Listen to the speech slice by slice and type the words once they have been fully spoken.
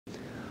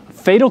A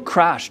fatal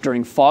crash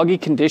during foggy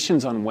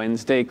conditions on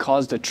Wednesday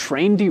caused a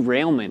train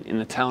derailment in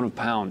the town of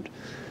Pound.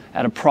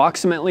 At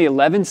approximately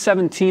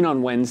 11:17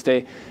 on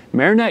Wednesday,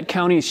 Marinette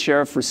County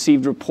Sheriff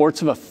received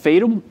reports of a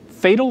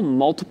fatal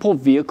multiple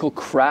vehicle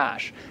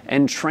crash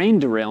and train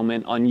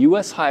derailment on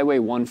US Highway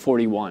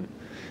 141.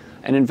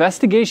 An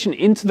investigation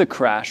into the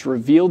crash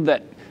revealed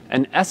that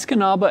an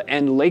Escanaba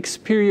and Lake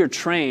Superior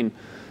train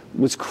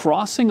was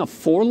crossing a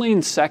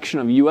 4-lane section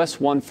of US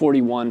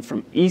 141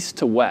 from east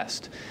to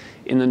west.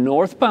 In the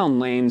northbound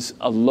lanes,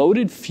 a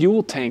loaded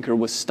fuel tanker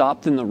was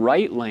stopped in the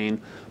right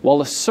lane, while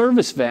a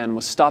service van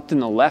was stopped in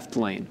the left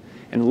lane.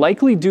 And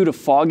likely due to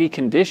foggy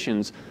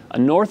conditions, a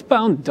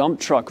northbound dump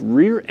truck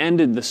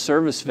rear-ended the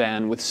service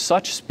van with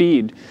such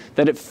speed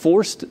that it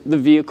forced the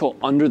vehicle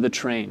under the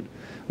train.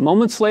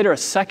 Moments later, a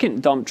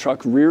second dump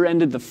truck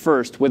rear-ended the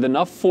first with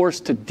enough force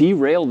to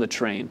derail the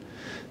train.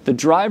 The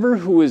driver,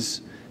 who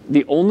was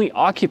the only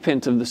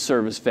occupant of the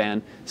service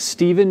van,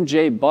 Stephen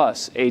J.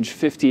 Buss, age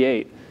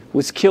 58,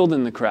 was killed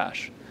in the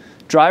crash.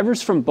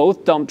 Drivers from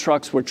both dump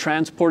trucks were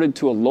transported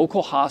to a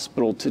local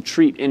hospital to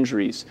treat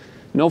injuries.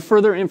 No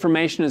further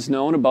information is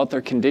known about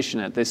their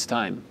condition at this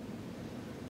time.